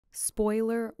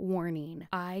Spoiler warning.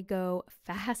 I go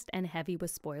fast and heavy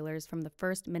with spoilers from the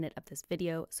first minute of this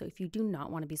video, so if you do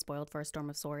not want to be spoiled for A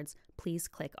Storm of Swords, please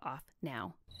click off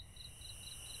now.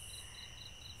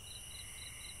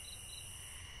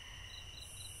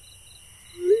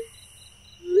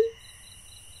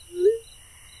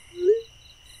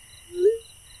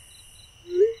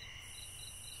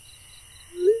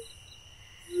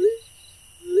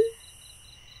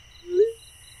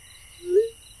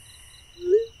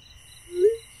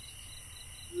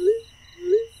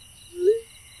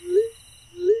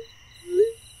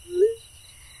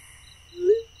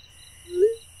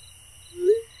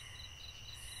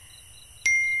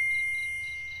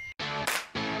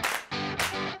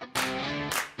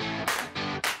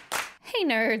 Hey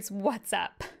nerds, what's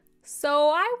up? So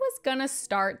I was gonna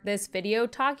start this video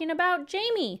talking about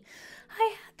Jaime.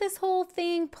 I had this whole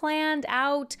thing planned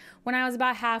out when I was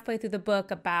about halfway through the book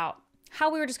about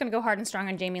how we were just gonna go hard and strong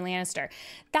on Jaime Lannister.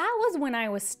 That was when I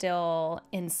was still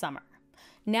in summer.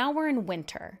 Now we're in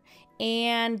winter,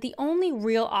 and the only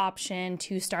real option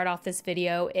to start off this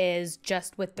video is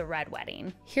just with the Red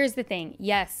Wedding. Here's the thing,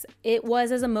 yes, it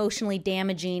was as emotionally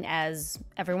damaging as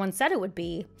everyone said it would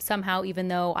be, somehow, even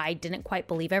though I didn't quite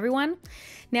believe everyone.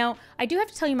 Now, I do have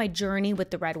to tell you my journey with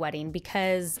the Red Wedding,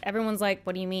 because everyone's like,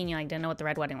 what do you mean you didn't know what the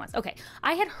Red Wedding was? Okay,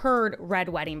 I had heard Red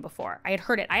Wedding before. I had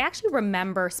heard it. I actually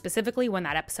remember specifically when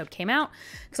that episode came out,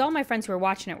 because all my friends who were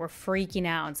watching it were freaking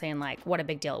out and saying like, what a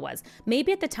big deal it was.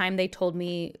 Maybe at the time they told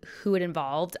me who it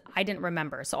involved, I didn't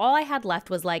remember. So all I had left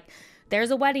was like, there's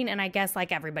a wedding and I guess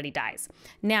like everybody dies.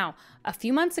 Now, a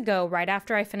few months ago, right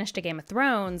after I finished a Game of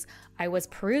Thrones, I was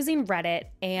perusing Reddit,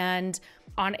 and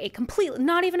on a complete,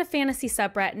 not even a fantasy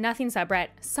subreddit, nothing subreddit,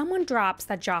 someone drops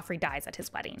that Joffrey dies at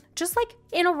his wedding, just like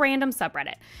in a random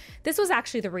subreddit. This was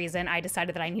actually the reason I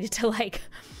decided that I needed to like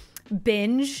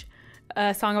binge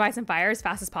Song of Ice and Fire as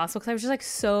fast as possible, because I was just like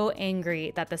so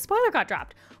angry that the spoiler got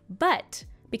dropped. But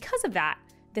because of that,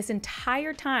 this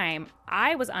entire time,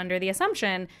 I was under the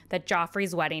assumption that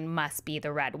Joffrey's wedding must be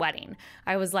the Red Wedding.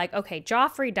 I was like, okay,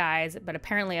 Joffrey dies, but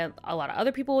apparently a lot of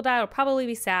other people will die. It'll probably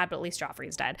be sad, but at least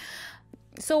Joffrey's dead.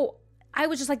 So I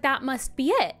was just like, that must be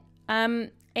it.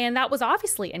 And that was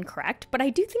obviously incorrect, but I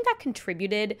do think that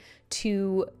contributed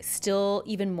to still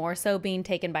even more so being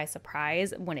taken by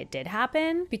surprise when it did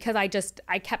happen, because I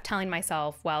kept telling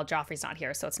myself, well, Joffrey's not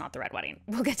here, so it's not the Red Wedding.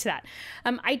 We'll get to that.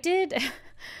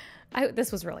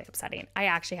 This was really upsetting. I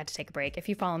actually had to take a break. If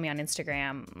you follow me on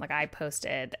Instagram, like I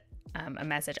posted a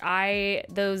message.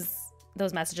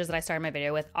 Those messages that I started my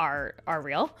video with are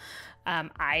real.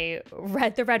 I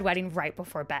read the Red Wedding right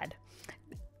before bed.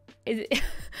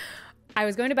 I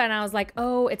was going to bed and I was like,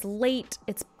 oh, it's late.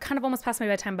 It's kind of almost past my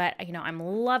bedtime, but you know, I'm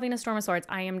loving A Storm of Swords.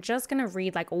 I am just gonna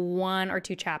read like 1 or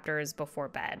 2 chapters before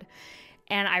bed.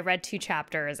 And I read 2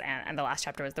 chapters, and the last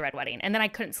chapter was the Red Wedding. And then I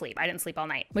couldn't sleep. I didn't sleep all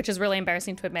night, which is really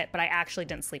embarrassing to admit, but I actually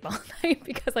didn't sleep all night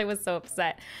because I was so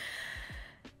upset.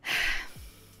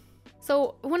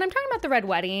 So when I'm talking about the Red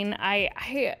Wedding,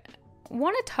 I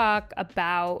want to talk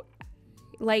about,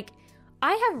 like,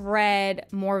 I have read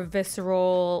more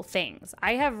visceral things.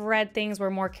 I have read things where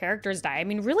more characters die. I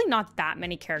mean, really not that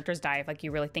many characters die if like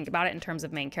you really think about it in terms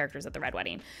of main characters at the Red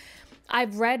Wedding.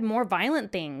 I've read more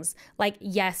violent things, like,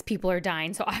 yes, people are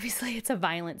dying, so obviously it's a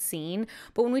violent scene.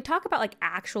 But when we talk about like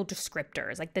actual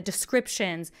descriptors, like the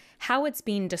descriptions, how it's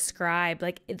being described,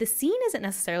 like the scene isn't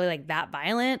necessarily like that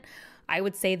violent. I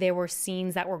would say there were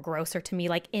scenes that were grosser to me,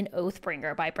 like in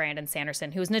Oathbringer by Brandon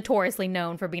Sanderson, who's notoriously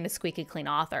known for being a squeaky clean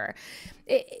author.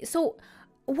 So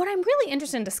what I'm really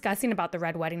interested in discussing about the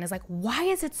Red Wedding is like, why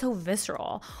is it so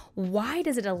visceral? Why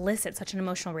does it elicit such an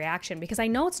emotional reaction? Because I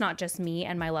know it's not just me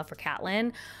and my love for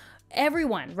Catelyn.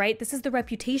 Everyone, right? This is the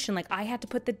reputation. Like, I had to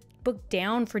put the book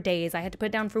down for days. I had to put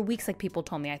it down for weeks, like people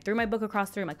told me. I threw my book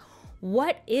across the room. Like,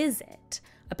 what is it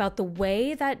about the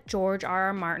way that George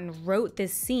R.R. Martin wrote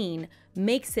this scene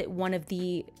makes it one of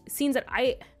the scenes that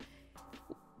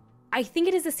I think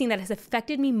it is the scene that has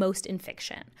affected me most in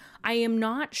fiction. I am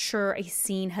not sure a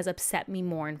scene has upset me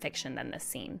more in fiction than this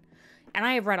scene. And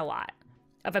I have read a lot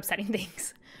of upsetting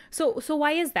things. So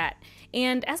why is that?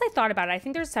 And as I thought about it, I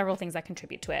think there's several things that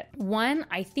contribute to it. One,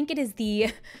 I think it is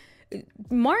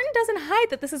Martin doesn't hide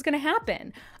that this is going to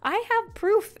happen. I have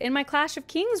proof in my Clash of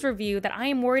Kings review that I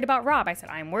am worried about Robb. I said,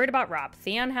 I am worried about Robb.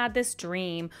 Theon had this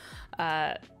dream.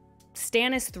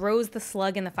 Stannis throws the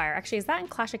slug in the fire. Actually, is that in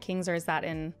Clash of Kings or is that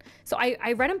in... So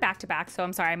I read them back to back, so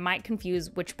I'm sorry, I might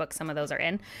confuse which book some of those are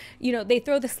in. You know, they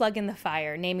throw the slug in the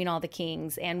fire, naming all the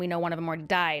kings, and we know one of them already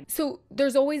died. So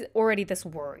there's always already this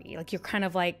worry. Like, you're kind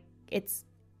of like,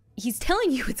 he's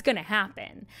telling you it's gonna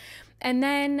happen. And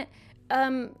then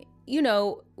you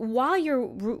know, while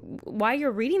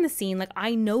you're reading the scene, like,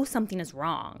 I know something is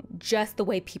wrong. Just the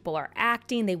way people are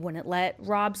acting, they wouldn't let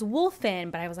Rob's wolf in,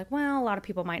 but I was like, well, a lot of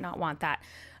people might not want that.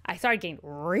 I started getting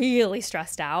really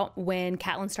stressed out when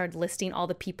Catelyn started listing all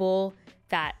the people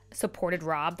that supported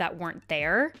Rob that weren't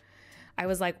there. I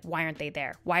was like, why aren't they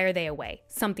there? Why are they away?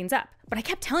 Something's up. But I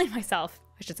kept telling myself,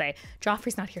 I should say,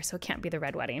 Joffrey's not here, so it can't be the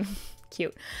Red Wedding.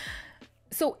 Cute.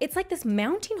 So it's like this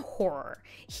mounting horror.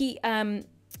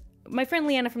 My friend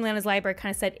Leanna from Leanna's Library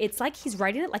kind of said it's like he's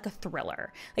writing it like a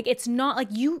thriller. Like, it's not like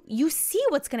you see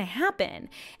what's going to happen.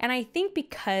 And I think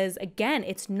because, again,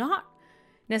 it's not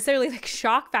necessarily like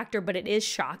shock factor, but it is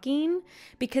shocking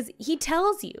because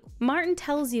Martin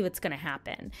tells you it's going to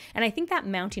happen. And I think that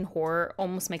mounting horror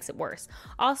almost makes it worse.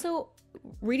 Also,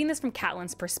 reading this from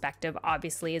Catelyn's perspective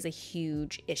obviously is a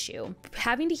huge issue.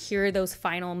 Having to hear those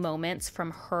final moments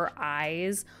from her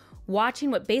eyes, watching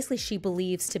what basically she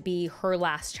believes to be her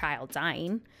last child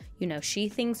dying. You know, she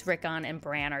thinks Rickon and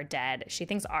Bran are dead. She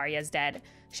thinks Arya's dead.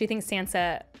 She thinks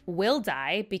Sansa will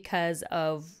die because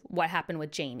of what happened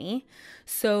with Jaime.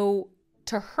 So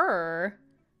to her,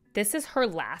 this is her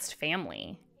last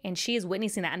family. And she is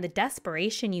witnessing that. And the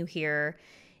desperation you hear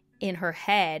in her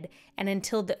head and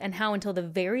how until the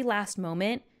very last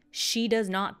moment, she does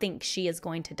not think she is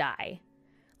going to die.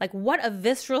 Like, what a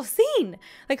visceral scene.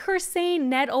 Like, her saying,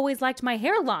 Ned always liked my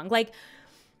hair long. Like,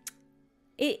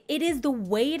 it is the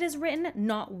way it is written,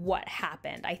 not what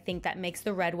happened. I think that makes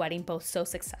the Red Wedding both so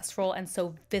successful and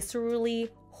so viscerally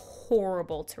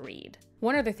horrible to read.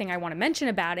 One other thing I want to mention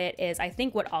about it is I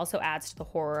think what also adds to the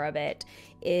horror of it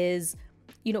is,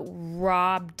 you know,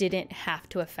 Rob didn't have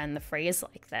to offend the phrase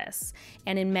like this.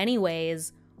 And in many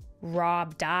ways,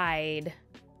 Rob died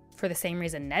for the same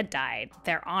reason Ned died,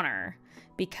 their honor.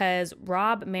 Because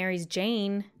Rob marries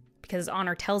Jane because his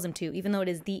honor tells him to, even though it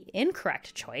is the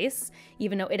incorrect choice,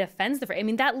 even though it offends the I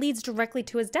mean, that leads directly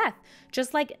to his death.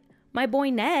 Just like my boy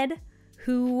Ned,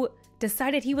 who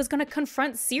decided he was going to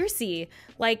confront Cersei.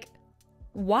 Like,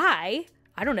 why?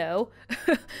 I don't know.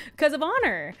 Because of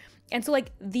honor. And so,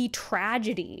 like, the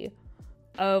tragedy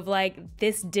of, like,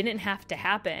 this didn't have to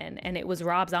happen, and it was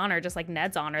Rob's honor, just like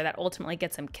Ned's honor, that ultimately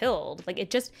gets him killed. Like,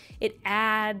 it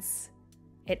adds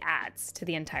to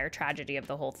the entire tragedy of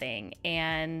the whole thing.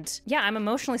 And yeah, I'm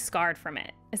emotionally scarred from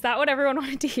it. Is that what everyone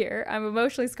wanted to hear? I'm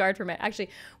emotionally scarred from it. Actually,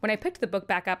 when I picked the book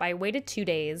back up, I waited 2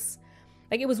 days.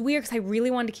 Like, it was weird because I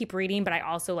really wanted to keep reading, but I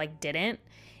also, like, didn't.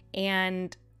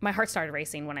 And my heart started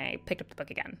racing when I picked up the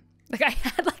book again. Like, I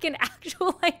had, like, an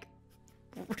actual, like,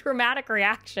 dramatic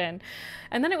reaction.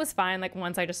 And then it was fine, like,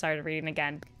 once I just started reading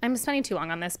again. I'm spending too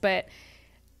long on this, but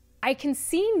I can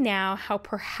see now how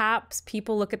perhaps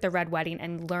people look at the Red Wedding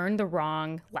and learn the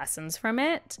wrong lessons from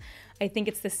it. I think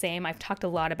it's the same. I've talked a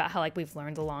lot about how, like, we've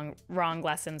learned the wrong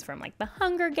lessons from, like, the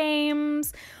Hunger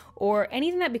Games or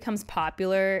anything that becomes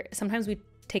popular. Sometimes we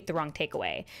take the wrong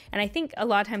takeaway. And I think a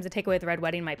lot of times the takeaway of the Red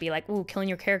Wedding might be like, ooh, killing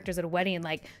your characters at a wedding,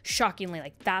 like, shockingly,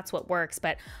 like, that's what works.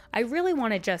 But I really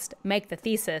want to just make the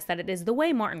thesis that it is the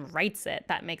way Martin writes it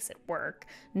that makes it work,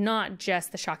 not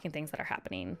just the shocking things that are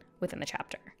happening within the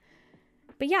chapter.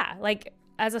 But yeah, like,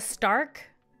 as a Stark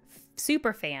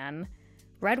super fan,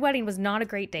 Red Wedding was not a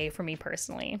great day for me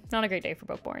personally. Not a great day for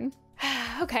Bookborn.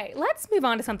 Okay, let's move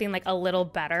on to something, like, a little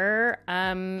better.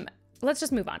 Let's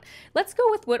just move on. Let's go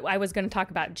with what I was going to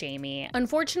talk about, Jaime.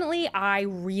 Unfortunately, I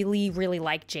really, really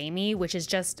like Jaime, which is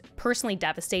just personally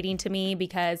devastating to me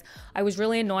because I was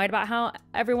really annoyed about how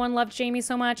everyone loved Jaime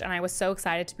so much, and I was so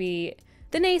excited to be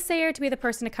the naysayer, to be the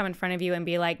person to come in front of you and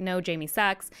be like, no, Jaime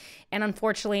sucks. And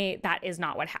unfortunately, that is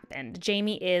not what happened.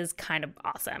 Jaime is kind of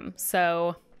awesome.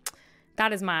 So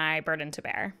that is my burden to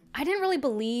bear. I didn't really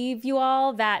believe, you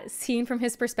all, that seeing from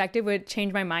his perspective would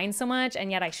change my mind so much,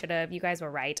 and yet I should have. You guys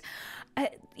were right.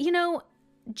 You know,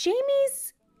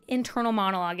 Jaime's internal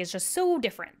monologue is just so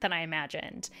different than I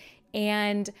imagined.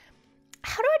 And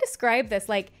how do I describe this?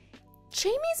 Like,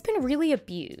 Jaime's been really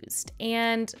abused,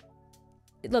 and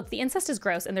look, the incest is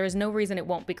gross, and there is no reason it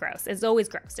won't be gross. It's always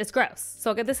gross. It's gross.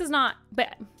 So this is not,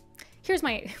 but here's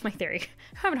my theory.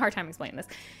 I'm having a hard time explaining this.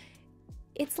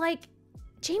 It's like,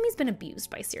 Jaime's been abused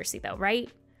by Cersei, though, right?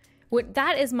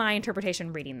 That is my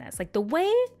interpretation reading this. Like, the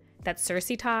way that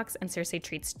Cersei talks and Cersei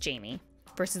treats Jaime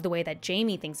versus the way that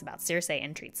Jaime thinks about Cersei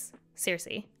and treats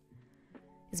Cersei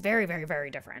is very, very, very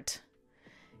different.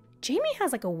 Jaime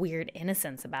has, like, a weird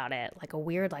innocence about it. Like, a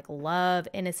weird, like, love,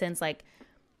 innocence, like,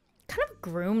 kind of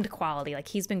groomed quality. Like,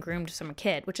 he's been groomed from a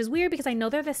kid, which is weird because I know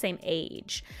they're the same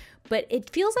age, but it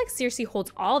feels like Cersei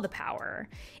holds all the power.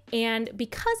 And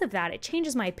because of that, it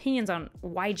changes my opinions on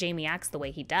why Jaime acts the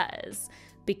way he does,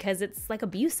 because it's, like,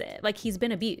 abusive. Like, he's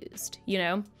been abused, you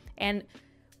know? And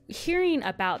hearing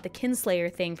about the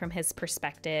Kinslayer thing from his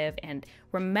perspective and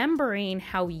remembering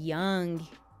how young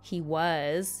he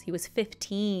was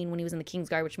 15 when he was in the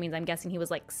Kingsguard, which means I'm guessing he was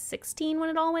like 16 when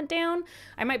it all went down.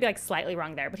 I might be like slightly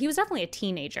wrong there, but he was definitely a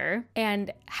teenager.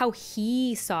 And how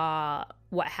he saw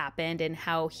what happened and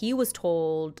how he was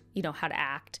told, you know, how to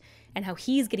act and how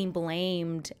he's getting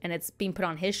blamed and it's being put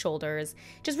on his shoulders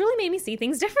just really made me see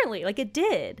things differently. Like it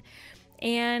did.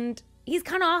 And he's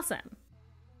kind of awesome.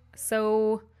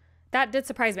 So that did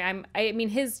surprise me. I mean,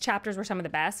 his chapters were some of the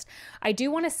best. I do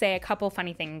want to say a couple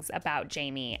funny things about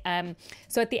Jaime.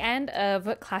 So at the end of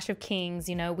Clash of Kings,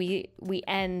 you know, we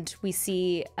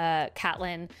see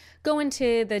Catelyn go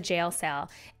into the jail cell,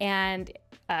 and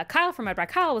Kyle from Red Rock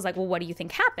Kyle was like, well, what do you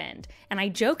think happened? And I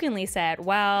jokingly said,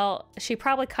 well, she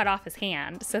probably cut off his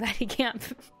hand so that he can't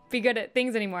be good at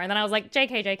things anymore. And then I was like,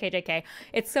 JK.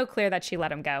 It's so clear that she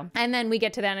let him go. And then we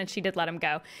get to that and she did let him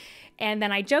go. And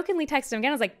then I jokingly texted him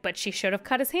again. I was like, but she should have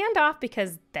cut his hand off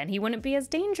because then he wouldn't be as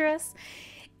dangerous.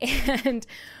 And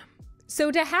so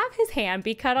to have his hand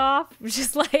be cut off,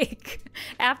 just like,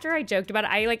 after I joked about it,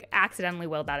 I like accidentally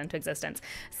willed that into existence.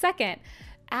 Second,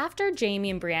 after Jaime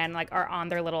and Brienne like are on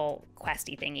their little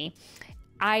questy thingy,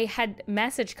 I had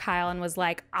messaged Kyle and was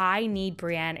like, I need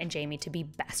Brienne and Jaime to be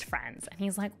best friends. And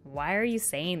he's like, why are you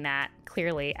saying that?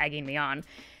 Clearly egging me on.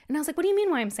 And I was like, what do you mean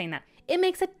why I'm saying that? It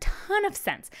makes a ton of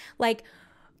sense. Like,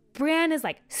 Brienne is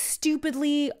like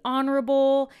stupidly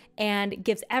honorable and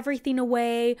gives everything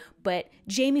away, but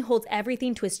Jaime holds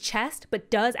everything to his chest,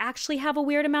 but does actually have a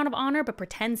weird amount of honor, but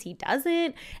pretends he doesn't.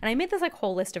 And I made this like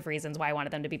whole list of reasons why I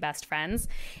wanted them to be best friends.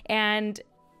 And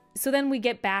so then we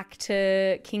get back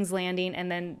to King's Landing, and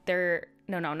then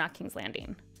not King's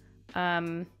Landing.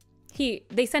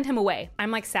 They send him away.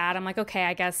 I'm like sad. I'm like, okay,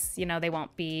 I guess, you know, they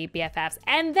won't be BFFs.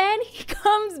 And then he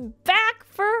comes back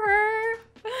for her.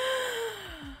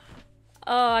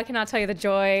 Oh, I cannot tell you the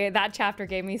joy. That chapter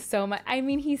gave me so much. I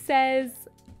mean, he says,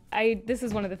 this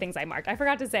is one of the things I marked. I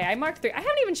forgot to say, I marked 3. I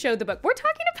haven't even showed the book. We're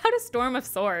talking about A Storm of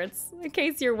Swords, in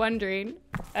case you're wondering.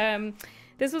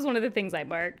 This was one of the things I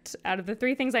marked. Out of the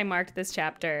 3 things I marked this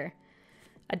chapter,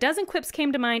 a dozen quips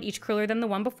came to mind, each crueler than the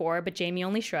one before, but Jaime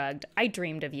only shrugged. I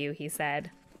dreamed of you, he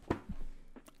said.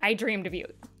 I dreamed of you.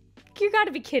 You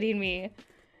gotta be kidding me.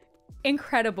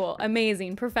 Incredible,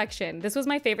 amazing, perfection. This was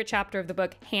my favorite chapter of the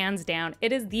book, hands down.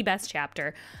 It is the best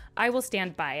chapter. I will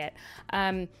stand by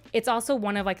it. It's also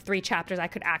one of like 3 chapters I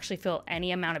could actually feel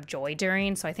any amount of joy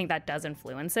during, so I think that does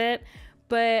influence it.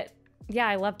 But yeah,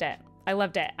 I loved it.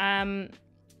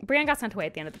 Brienne got sent away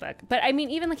at the end of the book. But I mean,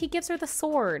 even like he gives her the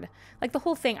sword, like the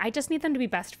whole thing. I just need them to be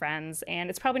best friends, and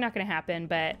it's probably not going to happen,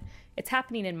 but it's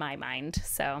happening in my mind.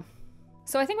 So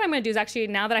I think what I'm going to do is actually,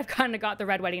 now that I've kind of got the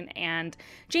Red Wedding and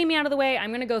Jaime out of the way, I'm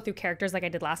going to go through characters like I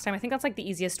did last time. I think that's like the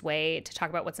easiest way to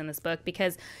talk about what's in this book,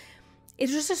 because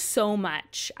it's just so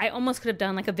much. I almost could have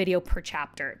done like a video per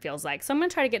chapter, it feels like. So I'm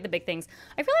going to try to get the big things.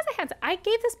 I realized I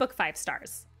gave this book 5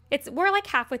 stars. We're like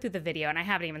halfway through the video and I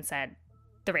haven't even said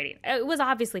the rating. It was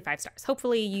obviously 5 stars.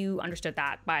 Hopefully you understood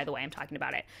that by the way I'm talking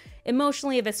about it.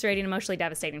 Emotionally eviscerating, emotionally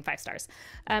devastating, 5 stars.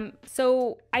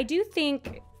 So I do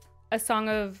think A Storm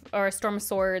of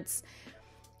Swords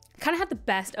kind of had the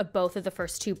best of both of the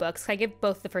first 2 books. I give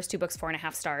both the first 2 books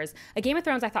 4.5 stars. A Game of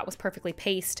Thrones I thought was perfectly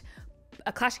paced.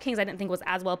 A Clash of Kings I didn't think was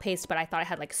as well paced, but I thought it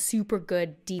had like super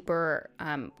good, deeper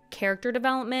character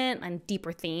development and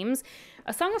deeper themes.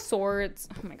 A Storm of Swords,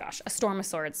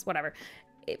 whatever.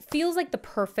 It feels like the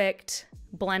perfect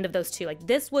blend of those 2. Like,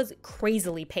 this was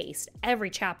crazily paced. Every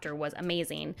chapter was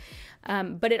amazing.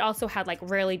 But it also had like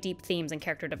really deep themes and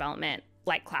character development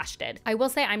like Clash did. I will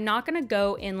say I'm not gonna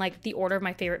go in like the order of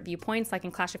my favorite viewpoints like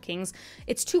in Clash of Kings.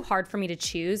 It's too hard for me to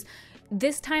choose.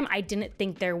 This time I didn't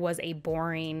think there was a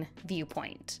boring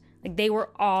viewpoint. Like, they were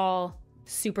all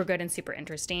super good and super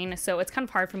interesting. So it's kind of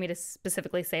hard for me to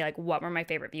specifically say like what were my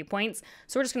favorite viewpoints.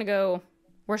 So we're just gonna go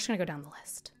down the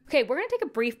list. Okay, we're gonna take a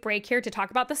brief break here to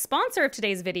talk about the sponsor of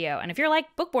today's video. And if you're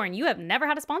like, Bookborn, you have never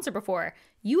had a sponsor before,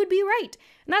 you would be right.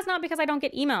 And that's not because I don't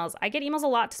get emails. I get emails a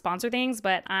lot to sponsor things,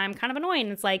 but I'm kind of annoying.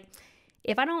 It's like,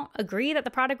 if I don't agree that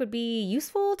the product would be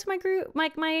useful to my group,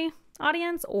 like my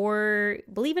audience, or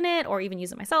believe in it, or even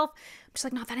use it myself, I'm just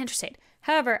like not that interested.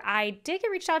 However, I did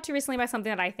get reached out to recently by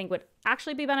something that I think would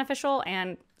actually be beneficial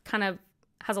and kind of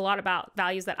has a lot about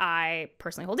values that I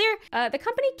personally hold dear. The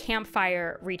company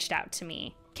Campfire reached out to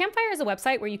me Campfire is a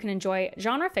website where you can enjoy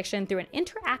genre fiction through an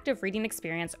interactive reading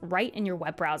experience right in your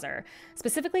web browser.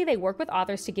 Specifically, they work with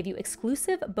authors to give you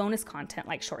exclusive bonus content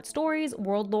like short stories,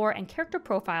 world lore, and character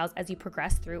profiles as you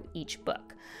progress through each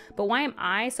book. But why am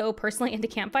I so personally into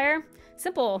Campfire?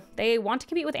 Simple. They want to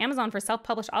compete with Amazon for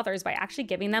self-published authors by actually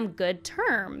giving them good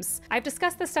terms. I've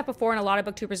discussed this stuff before, and a lot of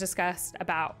booktubers discussed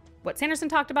about what Sanderson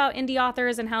talked about indie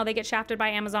authors and how they get shafted by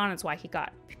Amazon. It's why he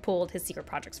pulled his secret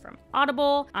projects from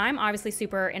Audible. I'm obviously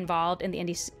super involved in the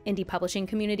indie publishing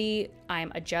community.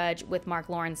 I'm a judge with Mark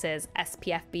Lawrence's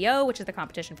SPFBO, which is the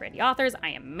competition for indie authors. I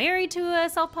am married to a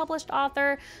self-published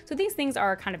author. So these things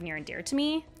are kind of near and dear to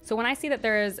me. So when I see that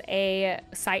there's a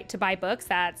site to buy books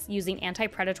that's using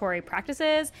anti-predatory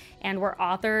practices and where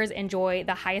authors enjoy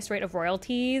the highest rate of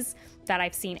royalties that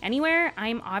I've seen anywhere,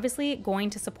 I'm obviously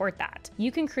going to support that.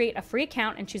 You can create a free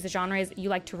account and choose the genres you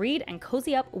like to read and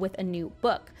cozy up with a new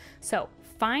book. So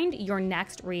find your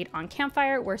next read on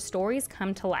Campfire where stories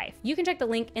come to life. You can check the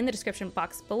link in the description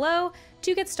box below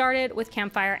to get started with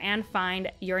Campfire and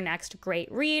find your next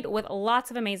great read with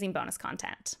lots of amazing bonus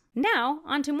content. Now,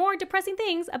 on to more depressing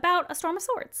things about A Storm of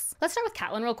Swords. Let's start with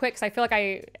Catelyn real quick, because I feel like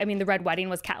I mean, the Red Wedding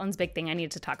was Catelyn's big thing I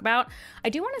needed to talk about. I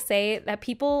do want to say that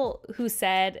people who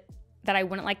said that I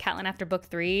wouldn't like Catelyn after book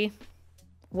 3,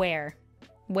 where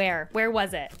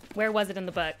was it? Where was it in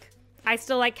the book? I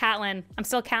still like Catelyn. I'm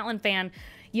still a Catelyn fan.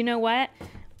 You know what?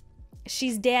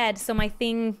 She's dead, so my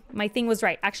thing was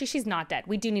right. Actually, she's not dead.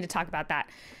 We do need to talk about that.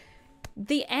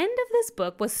 The end of this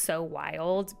book was so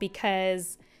wild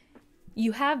because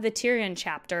you have the Tyrion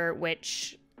chapter,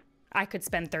 which I could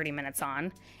spend 30 minutes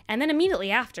on. And then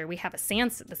immediately after, we have a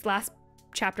Sansa. This last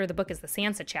chapter of the book is the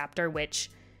Sansa chapter,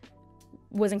 which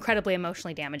was incredibly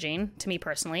emotionally damaging to me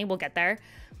personally. We'll get there.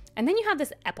 And then you have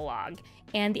this epilogue,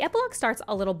 and the epilogue starts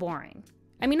a little boring.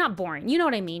 I mean, not boring. You know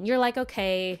what I mean? You're like,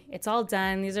 okay, it's all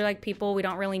done. These are like people we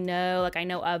don't really know. Like, I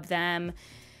know of them.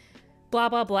 Blah,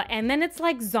 blah, blah. And then it's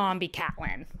like zombie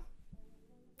Catelyn.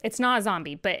 It's not a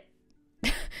zombie, but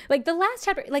like the last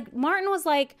chapter, like Martin was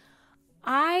like,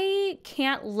 I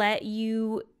can't let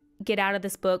you get out of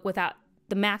this book without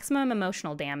the maximum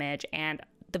emotional damage, and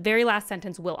the very last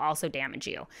sentence will also damage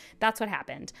you. That's what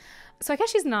happened. So I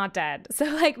guess she's not dead. So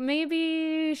like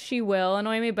maybe she will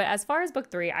annoy me, but as far as book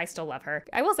 3, I still love her.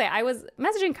 I will say I was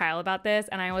messaging Kyle about this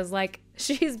and I was like,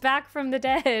 she's back from the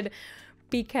dead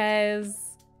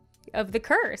because of the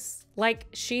curse. Like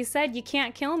she said, you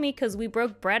can't kill me because we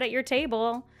broke bread at your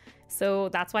table. So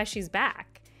that's why she's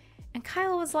back. And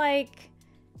Kyle was like,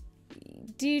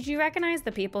 did you recognize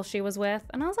the people she was with?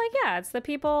 And I was like, yeah, it's the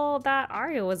people that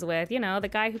Arya was with, you know, the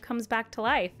guy who comes back to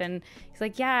life. And he's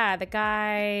like, yeah, the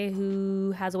guy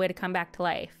who has a way to come back to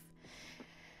life.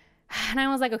 And I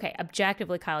was like, okay,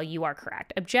 objectively, Kyle, you are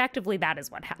correct. Objectively, that is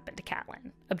what happened to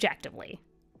Catelyn. Objectively.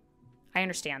 I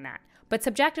understand that. But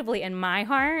subjectively, in my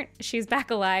heart, she's back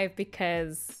alive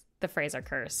because the Fraser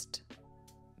cursed.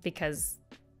 Because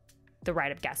the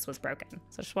right of guess was broken.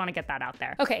 So I just want to get that out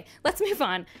there. Okay, let's move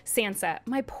on. Sansa,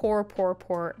 my poor, poor,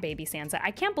 poor baby Sansa.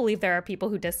 I can't believe there are people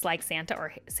who dislike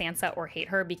Sansa or hate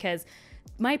her because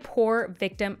my poor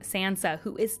victim Sansa,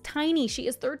 who is tiny, she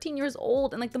is 13 years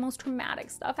old and like the most traumatic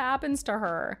stuff happens to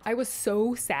her. I was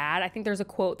so sad. I think there's a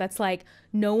quote that's like,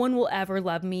 no one will ever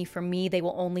love me for me. They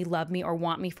will only love me or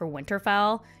want me for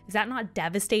Winterfell. Is that not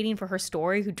devastating for her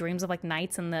story, who dreams of like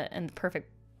knights and the perfect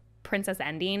princess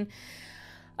ending?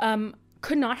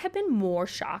 Could not have been more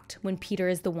shocked when Peter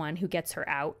is the one who gets her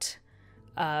out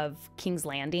of King's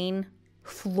Landing.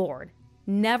 Floored.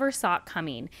 Never saw it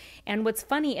coming. And what's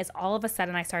funny is all of a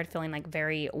sudden I started feeling like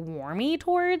very warmy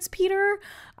towards Peter.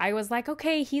 I was like,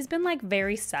 okay, he's been like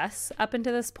very sus up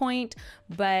until this point,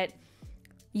 but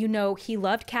you know, he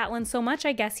loved Catelyn so much,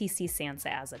 I guess he sees Sansa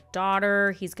as a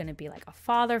daughter. He's going to be like a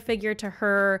father figure to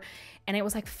her. And it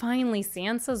was like, finally,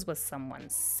 Sansa's with someone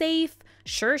safe.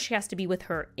 Sure, she has to be with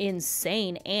her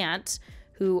insane aunt,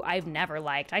 who I've never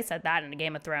liked. I said that in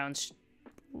Game of Thrones.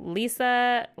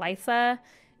 Lysa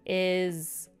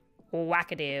is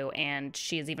wackadoo, and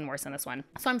she is even worse in this one.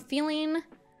 So I'm feeling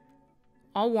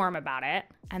all warm about it.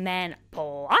 And then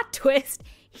plot twist,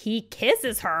 he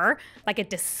kisses her like a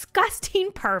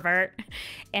disgusting pervert,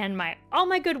 and all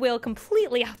my goodwill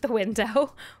completely out the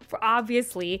window, for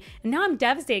obviously. And now I'm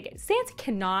devastated. Sansa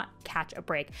cannot catch a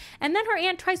break. And then her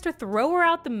aunt tries to throw her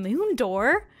out the moon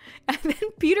door, and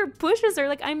then Peter pushes her.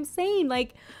 Like, I'm saying,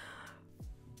 like,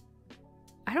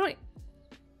 that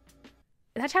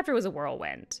chapter was a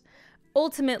whirlwind.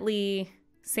 Ultimately,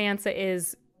 Sansa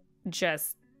is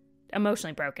just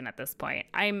emotionally broken at this point.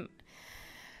 I need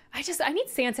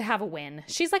Sansa to have a win.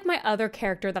 She's like my other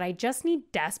character that I just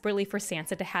need desperately for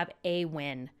Sansa to have a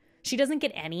win. She doesn't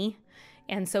get any.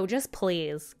 And so just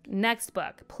please, next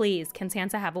book, please, can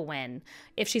Sansa have a win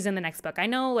if she's in the next book? I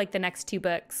know like the next 2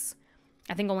 books,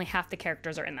 I think only half the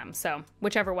characters are in them. So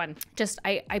whichever one, just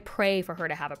I pray for her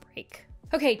to have a break.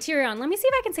 Okay, Tyrion, let me see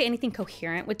if I can say anything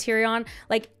coherent with Tyrion.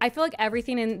 Like, I feel like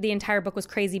everything in the entire book was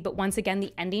crazy, but once again,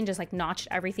 the ending just like notched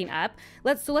everything up.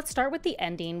 Let's start with the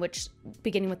ending, which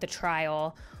beginning with the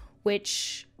trial,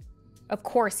 which of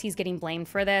course he's getting blamed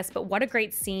for this, but what a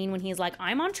great scene when he's like,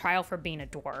 I'm on trial for being a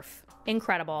dwarf.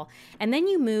 Incredible. And then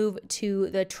you move to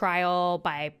the trial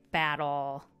by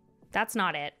battle. That's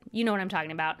not it. You know what I'm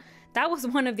talking about. That was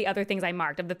one of the other things I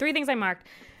marked. Of the 3 things I marked,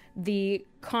 the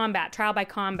combat, trial by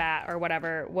combat or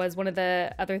whatever, was one of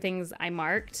the other things I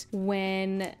marked,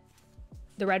 when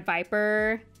the Red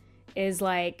Viper is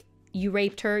like, you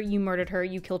raped her, you murdered her,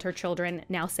 you killed her children,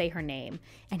 now say her name.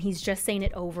 And he's just saying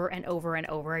it over and over and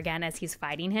over again as he's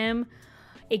fighting him.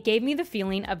 It gave me the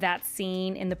feeling of that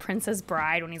scene in The Princess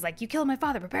Bride when he's like, you killed my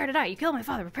father, prepare to die. You killed my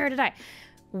father, prepare to die.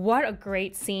 What a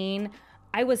great scene.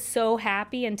 I was so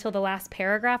happy until the last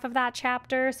paragraph of that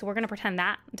chapter. So we're going to pretend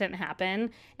that didn't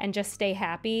happen and just stay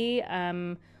happy.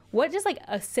 What just like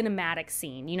a cinematic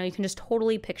scene, you know, you can just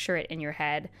totally picture it in your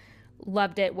head.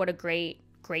 Loved it. What a great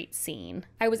scene.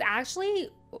 I was actually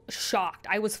shocked.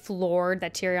 I was floored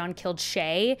that Tyrion killed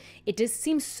Shay. It just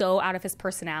seems so out of his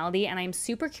personality. And I'm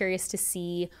super curious to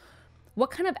see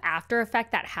what kind of after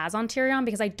effect that has on Tyrion,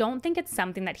 because I don't think it's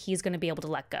something that he's going to be able to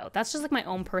let go. That's just like my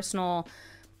own personal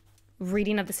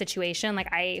reading of the situation.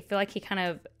 Like, I feel like he kind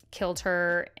of killed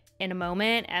her in a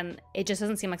moment and it just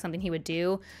doesn't seem like something he would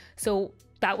do. So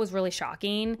that was really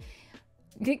shocking.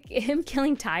 Him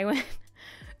killing Tywin.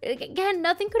 Again,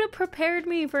 nothing could have prepared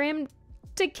me for him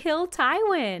to kill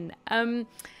Tywin.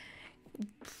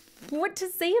 What to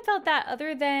say about that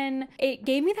other than it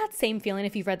gave me that same feeling,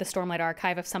 if you've read the Stormlight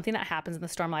Archive, of something that happens in the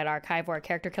Stormlight Archive where a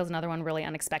character kills another one really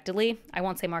unexpectedly. I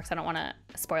won't say more because I don't want to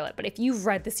spoil it, but if you've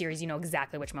read the series, you know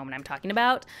exactly which moment I'm talking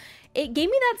about. It gave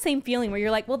me that same feeling where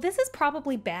you're like, well, this is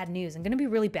probably bad news and going to be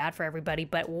really bad for everybody,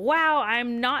 but wow,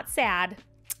 I'm not sad.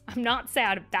 I'm not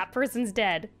sad if that person's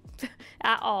dead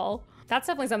at all. That's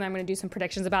definitely something I'm going to do some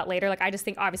predictions about later. Like, I just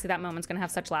think obviously that moment's going to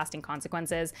have such lasting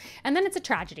consequences. And then it's a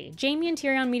tragedy. Jaime and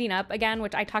Tyrion meeting up again,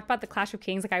 which I talked about the Clash of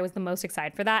Kings. Like, I was the most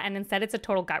excited for that. And instead it's a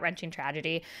total gut-wrenching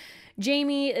tragedy.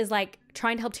 Jaime is like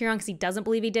trying to help Tyrion because he doesn't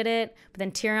believe he did it. But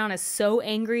then Tyrion is so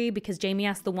angry because Jaime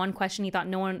asked the one question he thought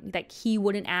no one, that he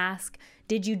wouldn't ask.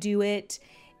 Did you do it?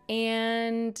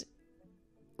 And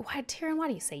Tyrion, why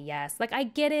do you say yes? Like, I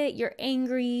get it. You're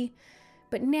angry.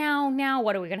 But now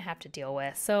what are we going to have to deal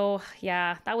with? So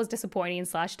yeah, that was disappointing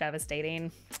 / devastating.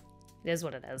 It is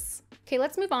what it is. Okay,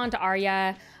 let's move on to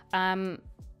Arya.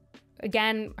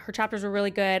 Again, her chapters were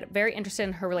really good. Very interested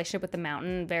in her relationship with the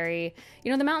Mountain. The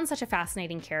Mountain's such a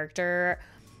fascinating character.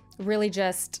 Really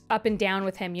just up and down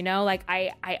with him, you know? Like,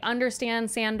 I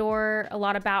understand Sandor a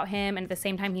lot about him, and at the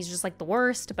same time, he's just like the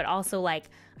worst, but also like,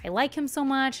 I like him so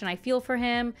much and I feel for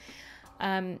him.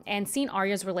 And seeing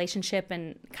Arya's relationship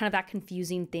and kind of that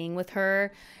confusing thing with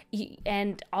her,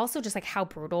 and also just like how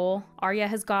brutal Arya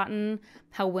has gotten,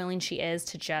 how willing she is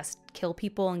to just kill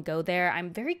people and go there.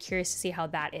 I'm very curious to see how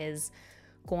that is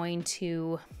going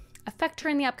to affect her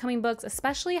in the upcoming books,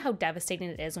 especially how devastating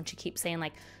it is when she keeps saying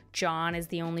like, Jon is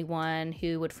the only one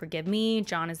who would forgive me.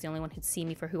 Jon is the only one who'd see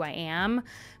me for who I am.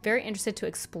 Very interested to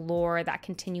explore that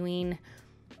continuing,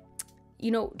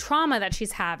 trauma that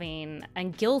she's having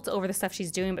and guilt over the stuff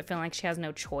she's doing, but feeling like she has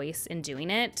no choice in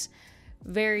doing it.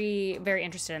 Very, very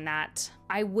interested in that.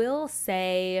 I will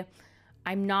say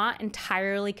I'm not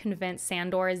entirely convinced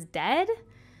Sandor is dead.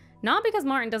 Not because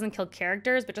Martin doesn't kill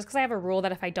characters, but just because I have a rule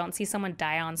that if I don't see someone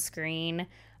die on screen,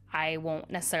 I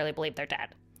won't necessarily believe they're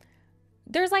dead.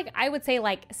 There's I would say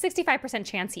 65%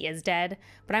 chance he is dead,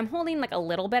 but I'm holding a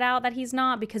little bit out that he's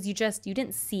not because you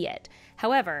didn't see it.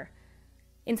 However,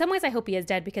 in some ways, I hope he is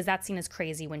dead because that scene is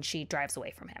crazy when she drives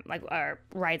away from him, or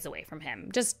rides away from him.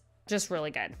 Just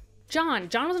really good. Jon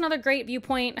was another great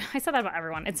viewpoint. I said that about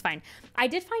everyone. It's fine. I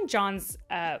did find Jon's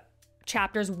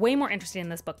chapters way more interesting in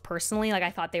this book personally.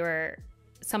 I thought they were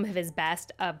some of his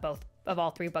best of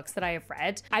all 3 books that I have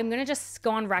read. I'm gonna just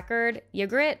go on record.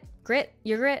 Ygritte,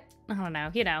 I don't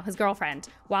know. His girlfriend,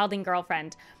 wilding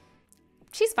girlfriend.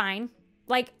 She's fine.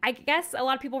 I guess a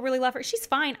lot of people really love her. She's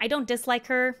fine. I don't dislike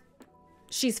her.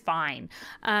 She's fine.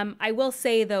 I will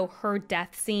say, though, her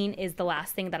death scene is the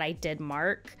last thing that I did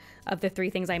mark of the 3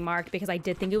 things I marked because I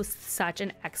did think it was such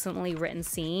an excellently written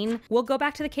scene. We'll go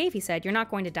back to the cave, he said. You're not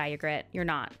going to die, Ygritte. You're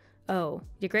not. Oh,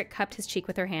 Ygritte cupped his cheek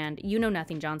with her hand. You know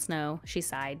nothing, Jon Snow, she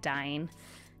sighed, dying.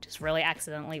 just really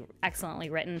excellently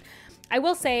written. I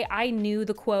will say I knew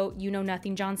the quote, "You know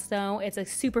nothing, Jon Snow." It's a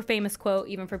super famous quote,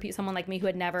 even for someone like me who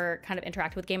had never kind of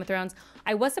interacted with Game of Thrones.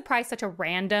 I was surprised such a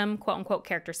random quote unquote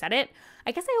character said it.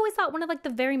 I guess I always thought one of like the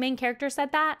very main characters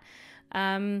said that.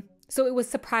 So it was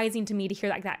surprising to me to hear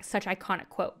that such iconic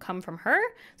quote come from her.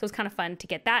 So it was kind of fun to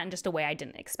get that in just a way I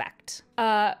didn't expect.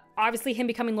 Obviously him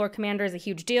becoming Lord Commander is a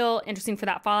huge deal. Interesting for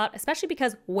that fallout, especially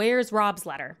because where's Robb's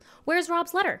letter? Where's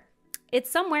Robb's letter? It's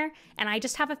somewhere, and I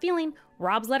just have a feeling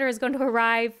Robb's letter is going to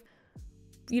arrive.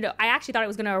 You know, I actually thought it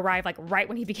was going to arrive like right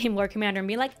when he became Lord Commander and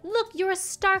be like, look, you're a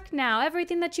Stark now,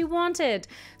 everything that you wanted.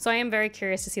 So I am very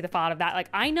curious to see the fallout of that. Like,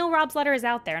 I know Robb's letter is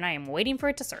out there and I am waiting for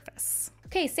it to surface.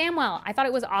 Okay, Samwell. I thought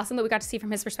it was awesome that we got to see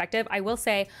from his perspective. I will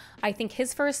say, I think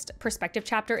his first perspective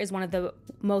chapter is one of the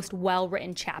most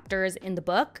well-written chapters in the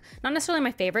book. Not necessarily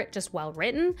my favorite, just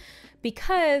well-written,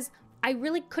 because I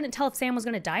really couldn't tell if Sam was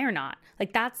gonna die or not.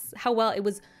 Like, that's how well it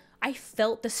was. I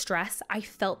felt the stress, I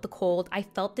felt the cold, I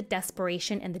felt the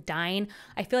desperation and the dying.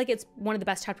 I feel like it's one of the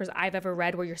best chapters I've ever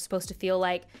read where you're supposed to feel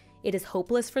like it is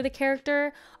hopeless for the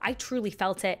character. I truly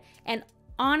felt it, and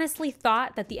honestly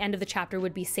thought that the end of the chapter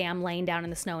would be Sam laying down in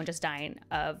the snow and just dying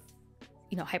of,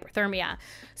 you know, hypothermia.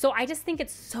 So I just think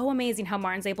it's so amazing how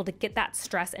Martin's able to get that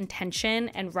stress and tension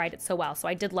and write it so well. So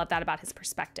I did love that about his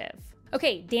perspective.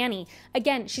 Okay, Dany.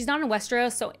 Again, she's not in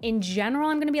Westeros, so in general,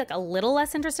 I'm gonna be like a little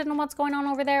less interested in what's going on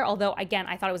over there. Although, again,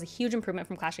 I thought it was a huge improvement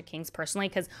from Clash of Kings personally,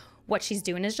 because what she's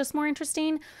doing is just more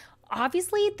interesting.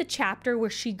 Obviously, the chapter where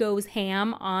she goes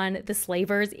ham on the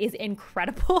slavers is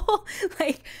incredible.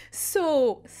 Like,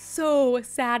 so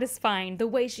satisfying. The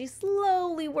way she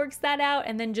slowly works that out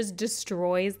and then just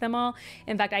destroys them all.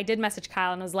 In fact, I did message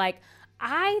Kyle and was like,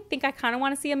 I think I kind of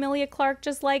want to see Emilia Clarke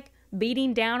just like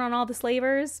beating down on all the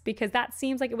slavers, because that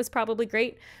seems like it was probably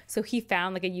great. So he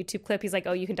found like a YouTube clip. He's like,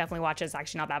 oh, you can definitely watch it. It's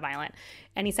actually not that violent.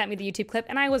 And he sent me the YouTube clip,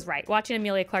 and I was right. Watching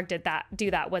Emilia Clarke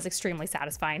do that was extremely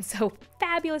satisfying. So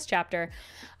fabulous chapter.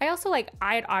 I also I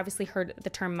had obviously heard the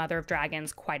term Mother of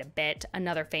Dragons quite a bit,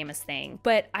 another famous thing,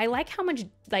 but I like how much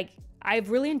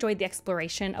I've really enjoyed the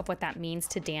exploration of what that means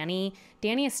to Dany.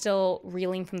 Dany is still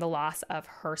reeling from the loss of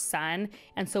her son.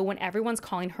 And so when everyone's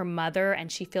calling her mother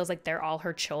and she feels like they're all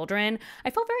her children,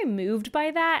 I felt very moved by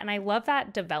that. And I love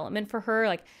that development for her,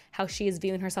 like how she is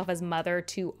viewing herself as mother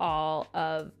to all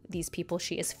of these people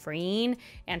she is freeing,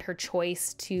 and her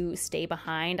choice to stay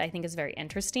behind, I think is very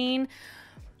interesting.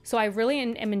 So I really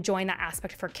am enjoying that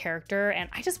aspect of her character, and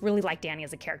I just really like Dany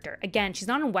as a character. Again, she's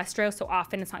not in Westeros, so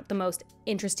often it's not the most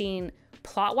interesting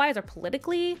plot-wise or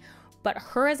politically, but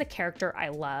her as a character I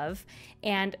love.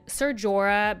 And Ser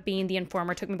Jorah being the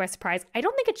informer took me by surprise. I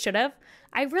don't think it should have.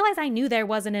 I realized I knew there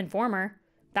was an informer.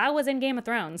 That was in Game of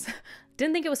Thrones.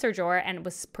 Didn't think it was Ser Jorah, and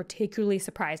was particularly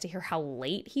surprised to hear how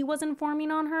late he was informing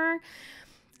on her.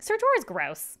 Ser Jorah is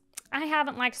gross. I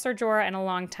haven't liked Ser Jorah in a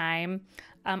long time.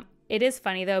 It is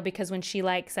funny though, because when she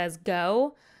says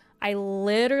go, I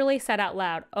literally said out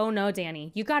loud, oh no,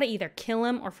 Dany, you gotta either kill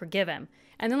him or forgive him.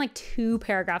 And then 2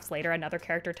 paragraphs later, another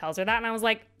character tells her that, and I was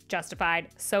like, justified,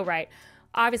 so right.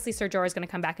 Obviously, Ser Jorah is gonna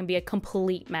come back and be a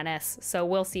complete menace, so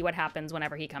we'll see what happens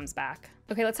whenever he comes back.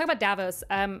 Okay, let's talk about Davos.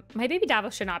 My baby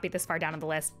Davos should not be this far down on the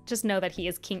list. Just know that he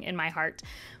is king in my heart.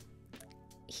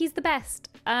 He's the best.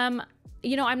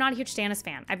 You know, I'm not a huge Stannis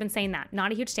fan. I've been saying that.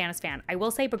 Not a huge Stannis fan. I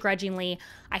will say begrudgingly,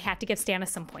 I had to give Stannis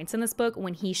some points in this book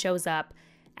when he shows up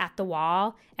at the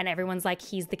wall and everyone's like,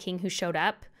 he's the king who showed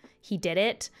up. He did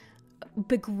it.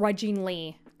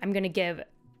 Begrudgingly, I'm going to give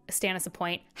Stannis a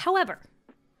point. However,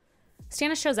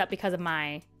 Stannis shows up because of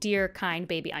my dear, kind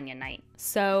baby Onion Knight.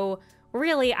 So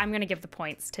really, I'm going to give the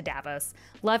points to Davos.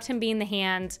 Loved him being the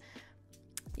hand.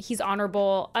 He's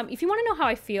honorable. If you want to know how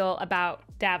I feel about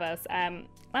Davos,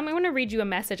 I'm going to read you a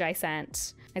message I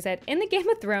sent. I said, in the Game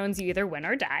of Thrones, you either win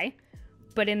or die,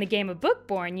 but in the game of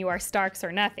Bookborn, you are Starks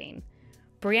or nothing.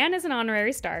 Brienne is an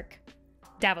honorary Stark.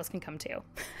 Davos can come too.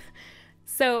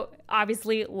 So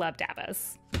obviously love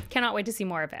Davos. Cannot wait to see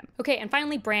more of him. Okay, and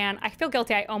finally Bran. I feel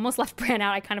guilty. I almost left Bran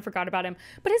out. I kind of forgot about him,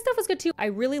 but his stuff was good too. I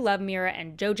really love Mira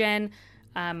and Jojen.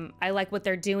 I like what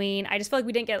they're doing. I just feel like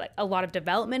we didn't get a lot of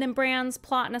development in Bran's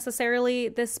plot necessarily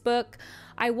this book.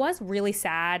 I was really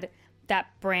sad that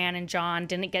Bran and Jon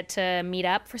didn't get to meet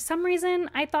up. For some reason,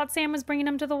 I thought Sam was bringing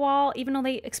him to the wall, even though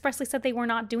they expressly said they were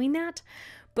not doing that.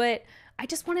 But I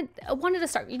just wanted to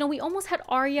start. You know, we almost had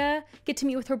Arya get to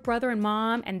meet with her brother and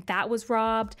mom, and that was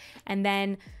robbed. And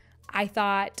then I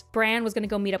thought Bran was going to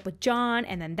go meet up with Jon,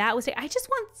 and then that was it. I just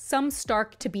want some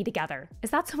Stark to be together.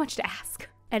 Is that so much to ask?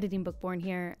 Editing Bookborn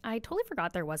here. I totally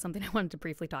forgot there was something I wanted to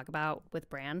briefly talk about with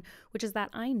Bran, which is that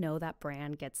I know that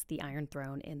Bran gets the Iron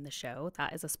Throne in the show.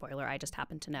 That is a spoiler I just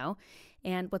happened to know.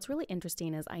 And what's really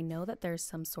interesting is I know that there's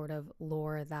some sort of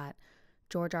lore that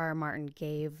George R.R. Martin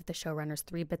gave the showrunners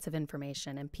 3 bits of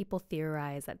information, and people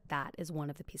theorize that that is one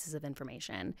of the pieces of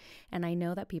information. And I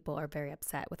know that people are very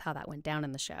upset with how that went down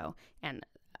in the show. And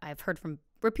I've heard from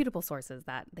reputable sources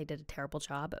that they did a terrible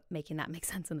job making that make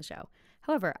sense in the show.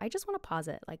 However, I just want to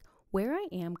posit, like, where I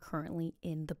am currently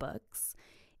in the books,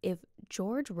 if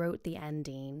George wrote the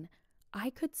ending, I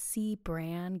could see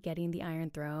Bran getting the Iron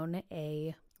Throne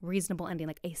a reasonable ending,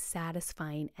 like a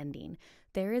satisfying ending.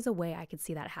 There is a way I could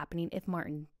see that happening if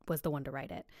Martin was the one to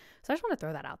write it. So I just want to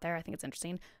throw that out there. I think it's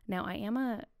interesting. Now, I am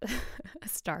a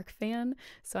Stark fan,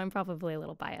 so I'm probably a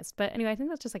little biased. But anyway, I think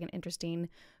that's just like an interesting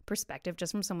perspective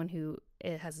just from someone who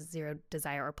has zero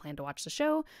desire or plan to watch the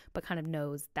show, but kind of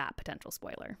knows that potential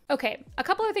spoiler. Okay, a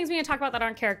couple of things we need to talk about that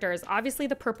aren't characters. Obviously,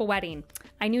 the Purple Wedding.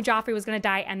 I knew Joffrey was going to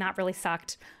die, and that really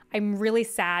sucked. I'm really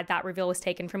sad that reveal was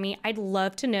taken from me. I'd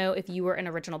love to know if you were an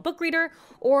original book reader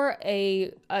or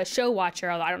a show watcher,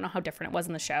 although I don't know how different it was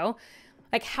in the show,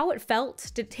 like how it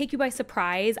felt. Did it take you by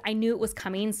surprise? I knew it was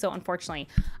coming, so unfortunately.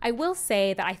 I will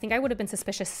say that I think I would have been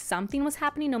suspicious something was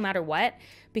happening no matter what,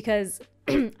 because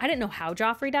I didn't know how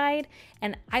Joffrey died,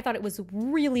 and I thought it was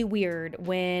really weird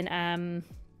when,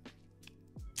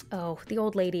 the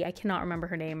old lady, I cannot remember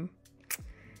her name.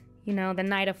 You know, the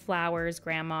Knight of Flowers,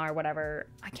 grandma or whatever.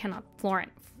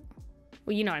 Florent.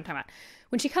 Well, you know what I'm talking about.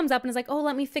 When she comes up and is like, oh,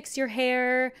 let me fix your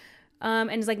hair.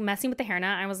 And is like messing with the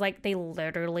hairnet. I was like, they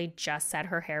literally just said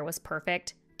her hair was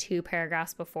perfect 2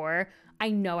 paragraphs before. I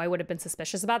know I would have been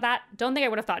suspicious about that. Don't think I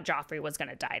would have thought Joffrey was going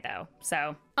to die though.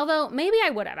 So, although maybe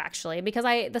I would have actually, because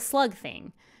the slug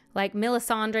thing, like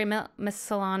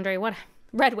Melisandre,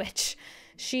 Red Witch.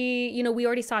 She, you know, we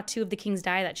already saw 2 of the kings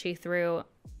die that she threw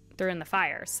in the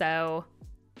fire, so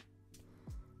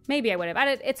maybe I would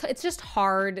have. It's just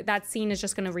hard. That scene is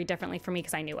just going to read differently for me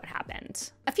because I knew what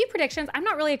happened. A few predictions. I'm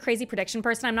not really a crazy prediction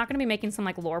person. I'm not going to be making some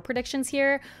like lore predictions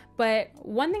here, but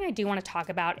one thing I do want to talk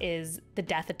about is the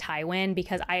death of Tywin,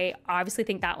 because I obviously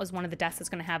think that was one of the deaths that's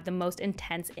going to have the most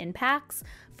intense impacts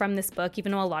from this book,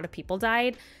 even though a lot of people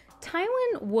died.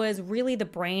 Tywin was really the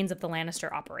brains of the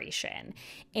Lannister operation,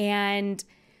 and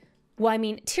well, I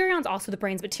mean, Tyrion's also the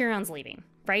brains, but Tyrion's leaving,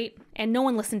 right? And no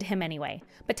one listened to him anyway.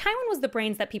 But Tywin was the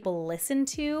brains that people listened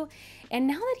to. And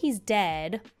now that he's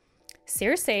dead,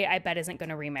 Cersei, I bet, isn't going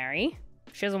to remarry.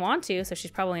 She doesn't want to, so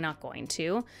she's probably not going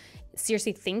to.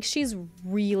 Cersei thinks she's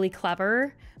really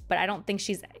clever, but I don't think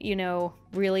she's, you know,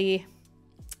 really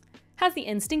has the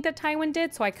instinct that Tywin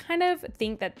did. So I kind of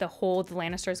think that the hold the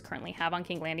Lannisters currently have on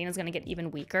King's Landing is going to get even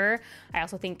weaker. I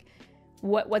also think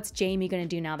what's Jaime going to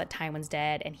do now that Tywin's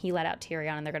dead and he let out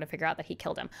Tyrion and they're going to figure out that he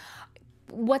killed him?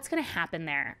 What's going to happen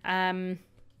there?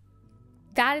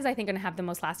 That is, I think, going to have the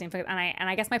most lasting effect. And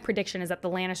I guess my prediction is that the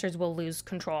Lannisters will lose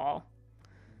control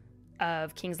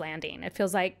of King's Landing. It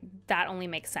feels like that only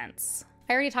makes sense.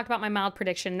 I already talked about my mild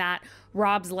prediction that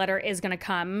Robb's letter is going to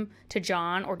come to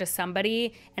Jon or to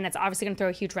somebody, and it's obviously going to throw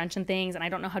a huge wrench in things. And I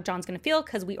don't know how Jon's going to feel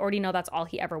because we already know that's all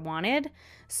he ever wanted.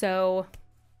 So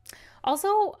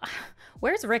also,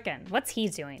 where's Rickon? What's he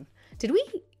doing?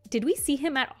 Did we see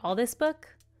him at all this book?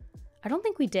 I don't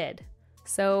think we did.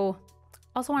 So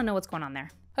also want to know what's going on there.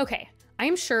 Okay,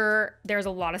 I'm sure there's a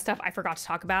lot of stuff I forgot to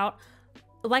talk about.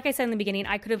 Like I said in the beginning,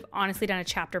 I could have honestly done a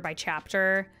chapter by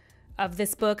chapter of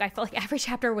this book. I felt like every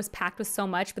chapter was packed with so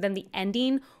much, but then the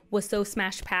ending was so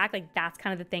smash packed. Like that's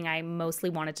kind of the thing I mostly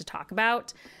wanted to talk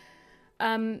about.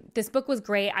 This book was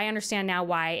great. I understand now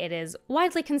why it is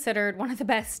widely considered one of the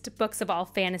best books of all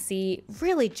fantasy.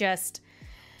 Really just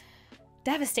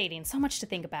devastating. So much to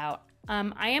think about.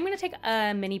 I am going to take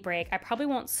a mini break. I probably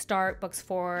won't start book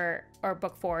 4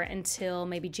 until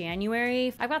maybe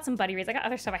January. I've got some buddy reads. I got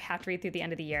other stuff I have to read through the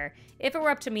end of the year. If it were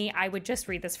up to me, I would just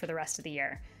read this for the rest of the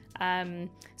year.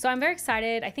 So I'm very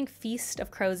excited. I think Feast of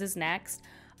Crows is next.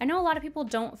 I know a lot of people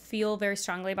don't feel very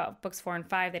strongly about books 4 and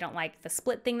 5. They don't like the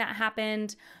split thing that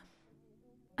happened.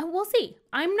 We'll see.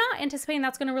 I'm not anticipating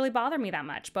that's going to really bother me that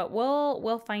much, but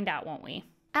we'll find out, won't we?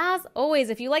 As always,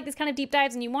 if you like these kind of deep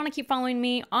dives and you want to keep following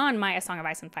me on my A Song of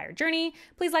Ice and Fire journey,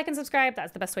 please like and subscribe.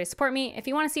 That's the best way to support me. If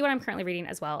you want to see what I'm currently reading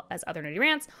as well as other nerdy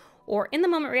rants or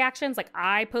in-the-moment reactions, like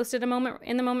I posted a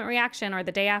in-the-moment reaction or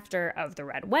the day after of the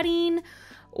Red Wedding,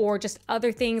 or just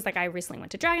other things like I recently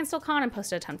went to DragonStillCon and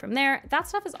posted a ton from there. That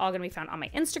stuff is all going to be found on my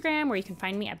Instagram, where you can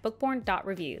find me at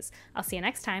bookborn.reviews. I'll see you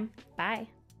next time. Bye.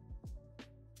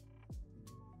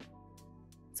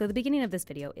 So the beginning of this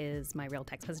video is my real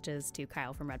text messages to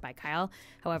Kyle from Read by Kyle.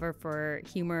 However, for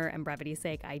humor and brevity's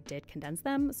sake, I did condense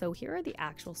them. So here are the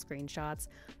actual screenshots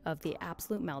of the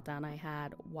absolute meltdown I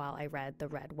had while I read The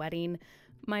Red Wedding.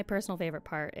 My personal favorite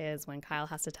part is when Kyle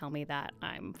has to tell me that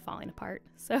I'm falling apart.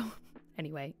 So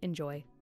anyway, enjoy.